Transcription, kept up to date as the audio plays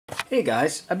Hey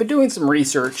guys, I've been doing some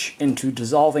research into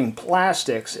dissolving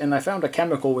plastics and I found a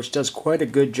chemical which does quite a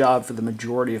good job for the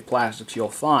majority of plastics you'll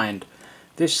find.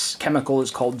 This chemical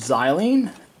is called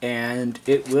Xylene and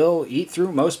it will eat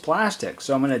through most plastics.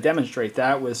 So I'm going to demonstrate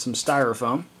that with some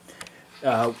styrofoam.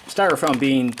 Styrofoam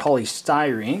being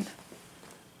polystyrene.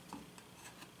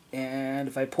 And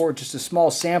if I pour just a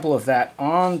small sample of that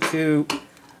onto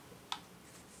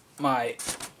my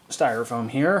styrofoam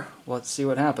here, let's see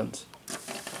what happens.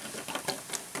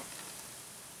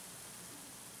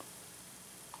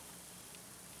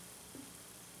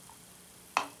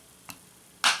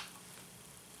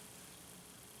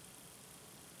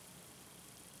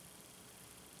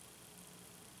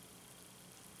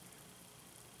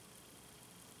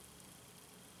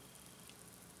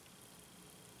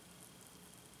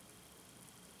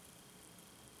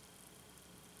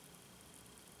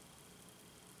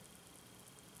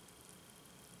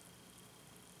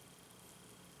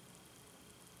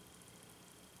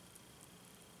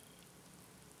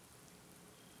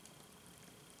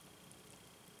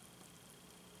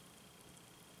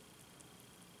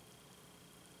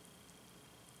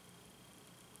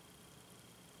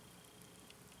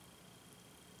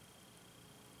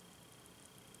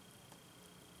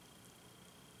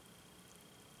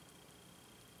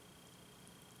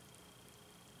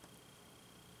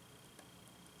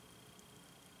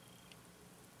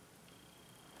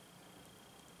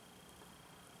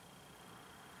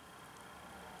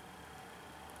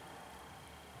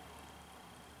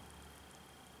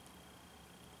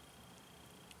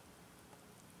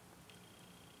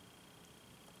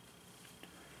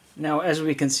 Now, as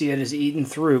we can see, it has eaten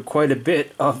through quite a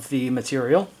bit of the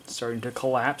material. It's starting to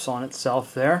collapse on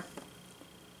itself there.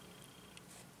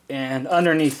 And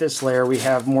underneath this layer we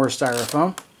have more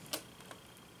styrofoam.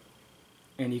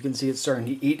 And you can see it's starting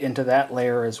to eat into that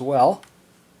layer as well.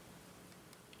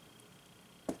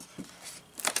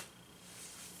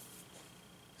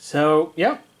 So,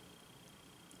 yeah.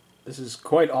 This is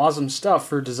quite awesome stuff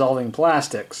for dissolving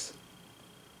plastics.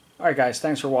 Alright guys,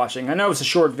 thanks for watching. I know it's a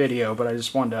short video, but I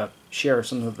just wanted to share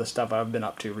some of the stuff I've been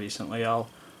up to recently. I'll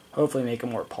hopefully make a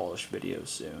more polished video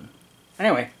soon.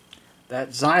 Anyway,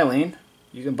 that's Xylene.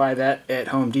 You can buy that at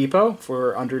Home Depot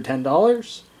for under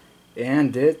 $10,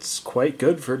 and it's quite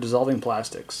good for dissolving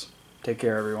plastics. Take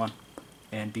care everyone,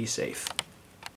 and be safe.